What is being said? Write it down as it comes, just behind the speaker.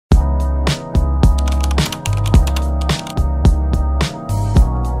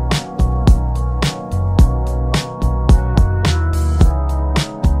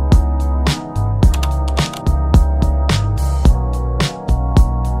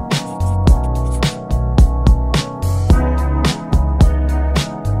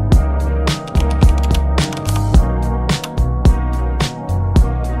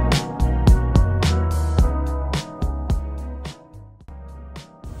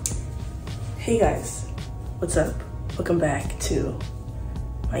Hey guys, what's up? Welcome back to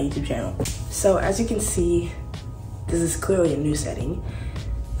my YouTube channel. So as you can see, this is clearly a new setting.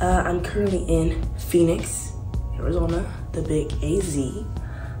 I'm currently in Phoenix, Arizona, the big AZ.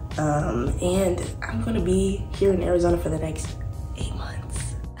 And I'm gonna be here in Arizona for the next 8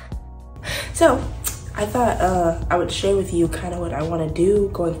 months. So I thought I would share with you kind of what I wanna do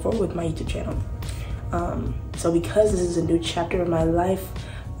going forward with my YouTube channel. So because this is a new chapter in my life,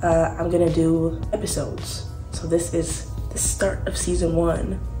 I'm gonna do episodes. So this is the start of season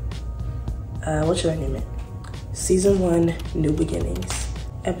 1. What should I name it? Season 1, New Beginnings.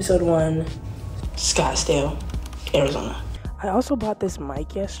 Episode 1, Scottsdale, Arizona. I also bought this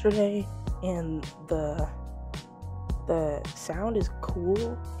mic yesterday, and the sound is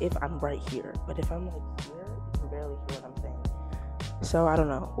cool if I'm right here, but if I'm like here, you can barely hear what I'm saying. So I don't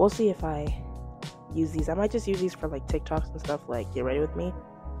know. We'll see if I use these. I might just use these for like TikToks and stuff, like Get Ready With Me.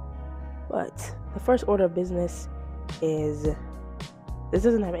 But the first order of business is, this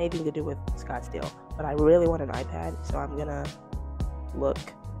doesn't have anything to do with Scottsdale, but I really want an iPad, so I'm gonna look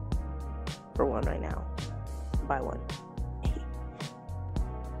for one right now. Buy one.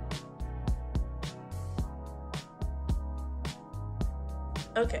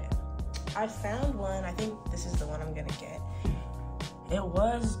 Okay, I found one. I think this is the one I'm gonna get. It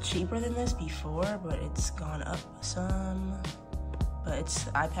was cheaper than this before, but it's gone up some. But it's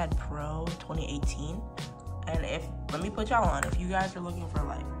iPad Pro 2018. And let me put y'all on, if you guys are looking for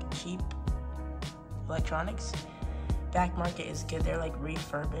like cheap electronics, Back Market is good. They're like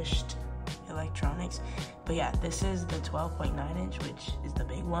refurbished electronics. But yeah, this is the 12.9 inch, which is the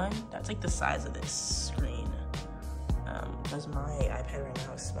big one. That's like the size of this screen. Because my iPad right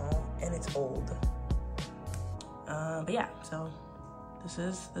now is small and it's old. But yeah, so this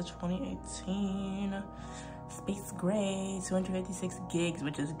is the 2018 Space Gray, 256 gigs,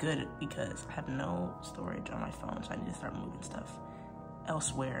 which is good because I have no storage on my phone, so I need to start moving stuff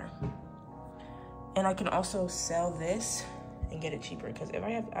elsewhere. And I can also sell this and get it cheaper, because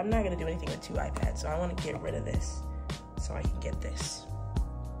I'm not gonna do anything with 2 iPads, so I want to get rid of this so I can get this.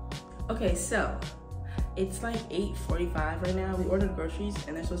 Okay, so it's like 8:45 right now. We ordered groceries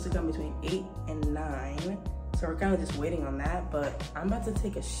and they're supposed to come between 8 and 9. So we're kind of just waiting on that, but I'm about to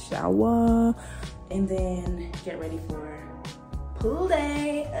take a shower and then get ready for pool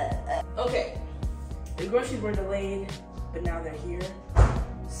day. Okay, the groceries were delayed, but now they're here.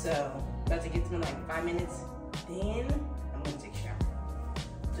 So about to get them in like 5 minutes. Then I'm gonna take a shower.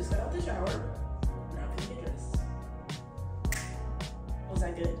 Just got out the shower. Now I'm gonna get dressed. Was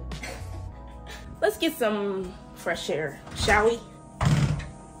that good? Let's get some fresh air, shall we?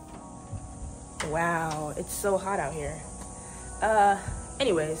 Wow, it's so hot out here.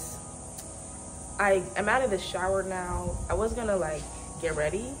 Anyways, I'm out of the shower now. I was gonna like get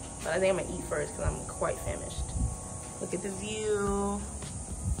ready, but I think I'm gonna eat first because I'm quite famished. Look at the view,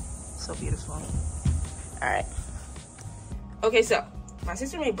 so beautiful. All right. Okay, so my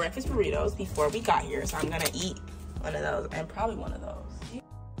sister made breakfast burritos before we got here, so I'm gonna eat one of those and probably one of those.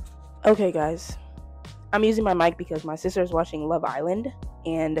 Okay, guys, I'm using my mic because my sister is watching Love Island,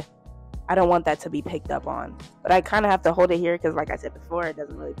 and I don't want that to be picked up on. But I kind of have to hold it here because, like I said before, it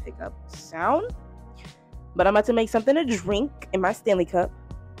doesn't really pick up sound. But I'm about to make something to drink in my Stanley cup.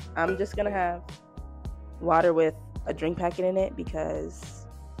 I'm just going to have water with a drink packet in it because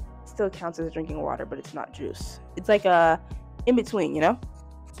it still counts as drinking water, but it's not juice. It's like a in-between, you know?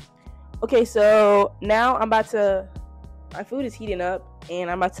 Okay, so now my food is heating up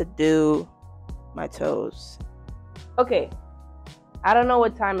and I'm about to do my toes. Okay. I don't know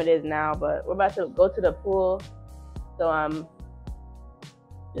what time it is now, but we're about to go to the pool. So I'm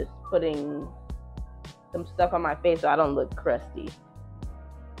just putting some stuff on my face so I don't look crusty.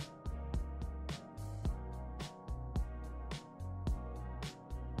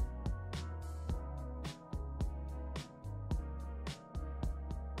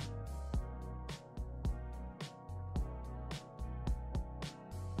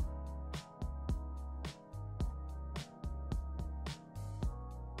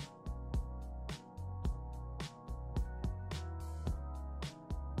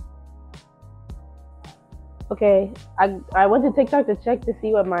 Okay, I went to TikTok to check to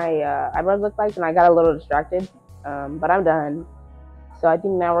see what my eyebrows look like, and I got a little distracted, but I'm done. So I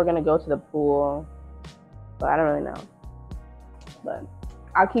think now we're gonna go to the pool, but I don't really know. But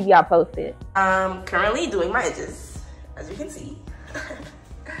I'll keep y'all posted. I'm currently doing my edges, as you can see.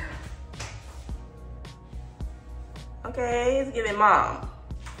 Okay, it's giving mom.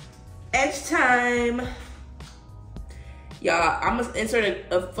 Edge time. Y'all, I'm gonna insert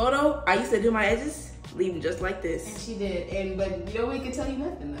a photo. I used to do my edges, leave them just like this. And she did, but nobody could tell you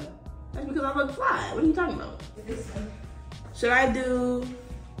nothing though. That's because I look fly. What are you talking about? Should I do,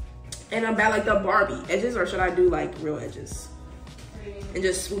 and I'm bad like the Barbie edges, or should I do like real edges? And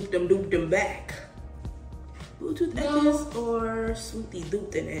just swoop them, doop them back? Bluetooth edges or swoopy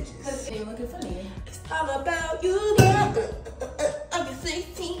doop them edges? You're looking funny. It's all about you, girl. I'm your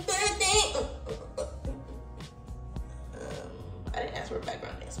 16th birthday. I didn't ask for a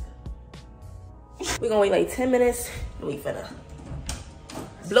background dancer. We're gonna wait like 10 minutes and we finna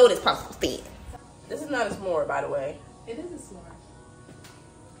blow this popsicle stand. This is not a s'more, by the way. It is a s'more.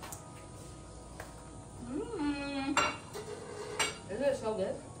 Isn't it so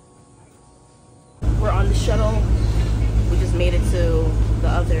good? We're on the shuttle. We just made it to the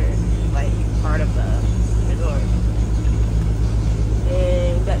other like part of the resort.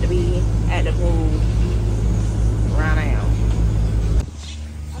 And we got to be at the pool right now.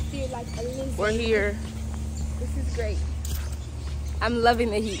 I feel like a lizard. We're here. This is great. I'm loving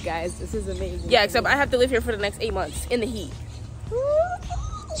the heat, guys. This is amazing. Yeah, except I have to live here for the next 8 months in the heat.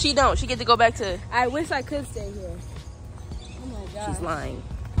 She don't. She get to go back to. I wish I could stay here. Oh my god. She's lying.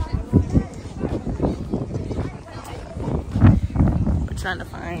 We're trying to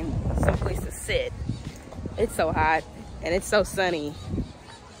find some place to sit. It's so hot and it's so sunny.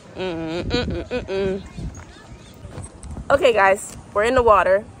 Okay, guys, we're in the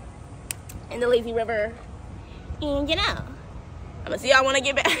water, in the lazy river, and you know, I'm gonna see y'all when I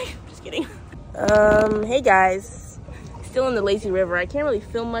get back. Just kidding. Hey guys, still in the lazy river. I can't really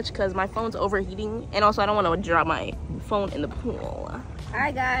film much because my phone's overheating, and also I don't want to drop my phone in the pool.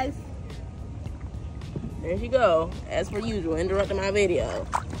 Hi guys. There she go, as per usual, interrupting my video.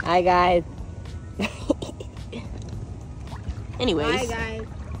 Hi guys. Anyways. Hi guys.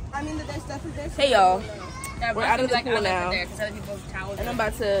 I mean, there's stuff in this. Hey y'all. Yeah, We're out of the pool now, and and I'm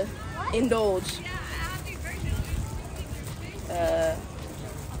about to indulge.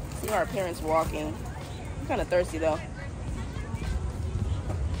 See our parents walking. I'm kind of thirsty though.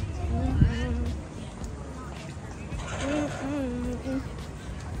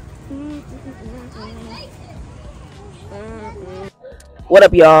 What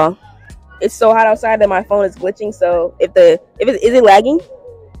up, y'all? It's so hot outside that my phone is glitching. So is it lagging?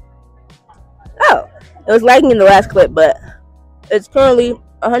 Oh, it was lagging in the last clip, but it's currently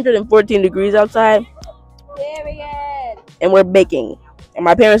 114 degrees outside. Period. And we're baking. And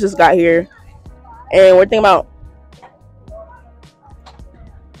my parents just got here, and we're thinking about.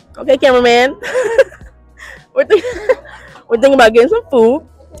 Okay, cameraman. we're thinking about getting some food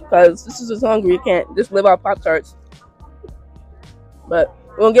because this is just hungry. You can't just live off Pop-Tarts. But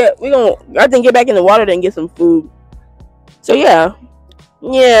I think get back in the water then get some food. So yeah,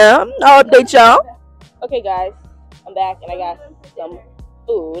 I'll update y'all. Okay, guys, I'm back and I got some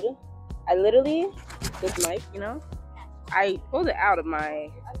food. I literally, this knife, I pulled it out of my.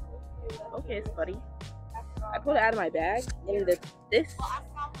 Okay, it's buddy. I pulled it out of my bag and this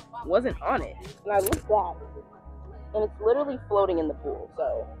wasn't on it. And I looked back and it's literally floating in the pool.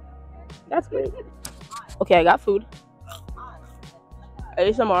 So that's great. Okay, I got food.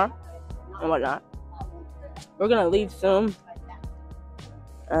 ASMR and whatnot. We're gonna leave soon.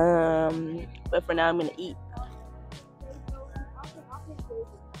 But for now I'm gonna eat.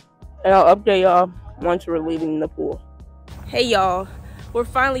 And I'll update y'all once we're leaving the pool. Hey y'all, we're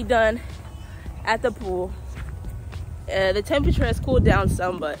finally done at the pool. The temperature has cooled down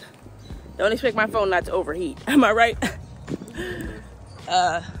some, but don't expect my phone not to overheat. Am I right?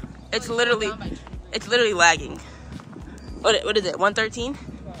 It's literally lagging. What is it? 113?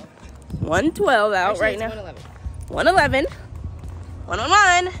 112 out. Actually, right now. 111.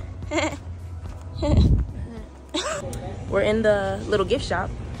 111. We're in the little gift shop.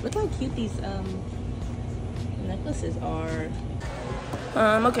 Look how cute these necklaces are.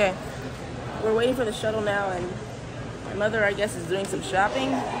 Okay. We're waiting for the shuttle now, and my mother, I guess, is doing some shopping.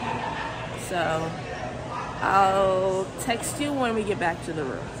 So I'll text you when we get back to the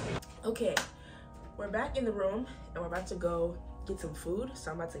room. Okay, we're back in the room, and we're about to go get some food. So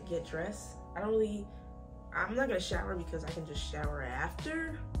I'm about to get dressed. I'm not gonna shower because I can just shower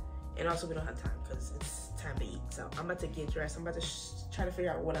after. And also we don't have time because it's time to eat. So I'm about to get dressed. I'm about to try to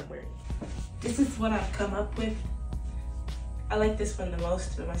figure out what I'm wearing. This is what I've come up with. I like this one the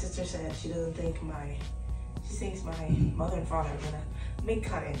most, but my sister said she thinks my mother and father are gonna make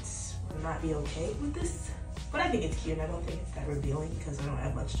comments or not be okay with this. But I think it's cute and I don't think it's that revealing because I don't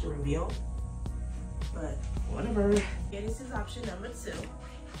have much to reveal. But whatever. Yeah, this is option number 2.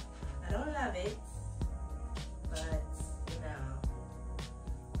 I don't love it, but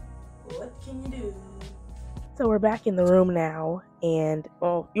what can you do? So we're back in the room now, and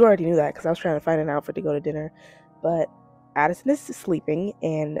well, you already knew that because I was trying to find an outfit to go to dinner, but Addison is sleeping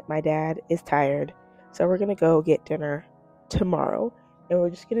and my dad is tired. So we're gonna go get dinner tomorrow and we're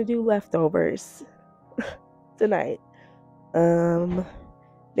just gonna do leftovers tonight.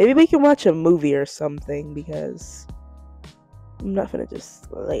 Maybe we can watch a movie or something because I'm not gonna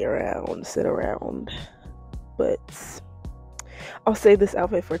just lay around, sit around. But I'll save this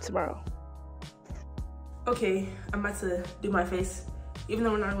outfit for tomorrow. Okay, I'm about to do my face. Even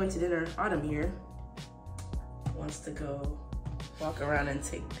though we're not going to dinner, Autumn here wants to go walk around and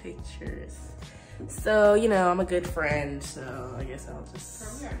take pictures. So, you know, I'm a good friend, so I guess I'll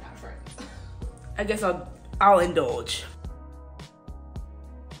just... We are not friends. I guess I'll indulge.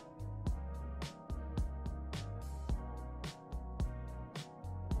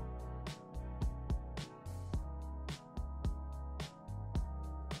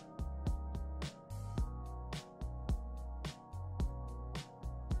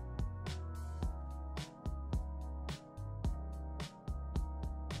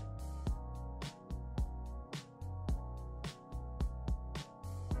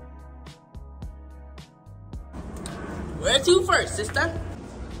 Where to first, sister?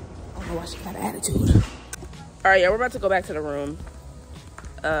 I don't know why she got an attitude. All right, yeah, we're about to go back to the room.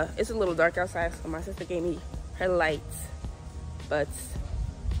 It's a little dark outside, so my sister gave me her lights, but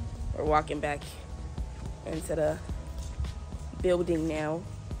we're walking back into the building now.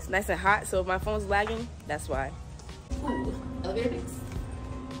 It's nice and hot, so if my phone's lagging, that's why. Ooh, elevator mix?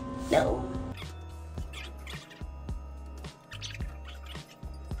 No.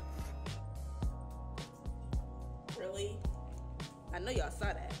 Really? I know y'all saw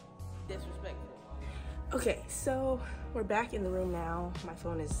that. Disrespectful. Okay, so we're back in the room now. My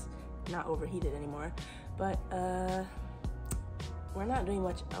phone is not overheated anymore, but we're not doing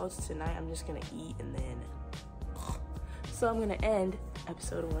much else tonight. I'm just gonna eat and then, so I'm gonna end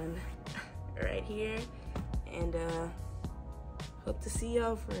episode 1 right here, and hope to see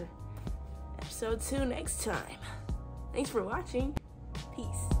y'all for episode 2 next time. Thanks for watching.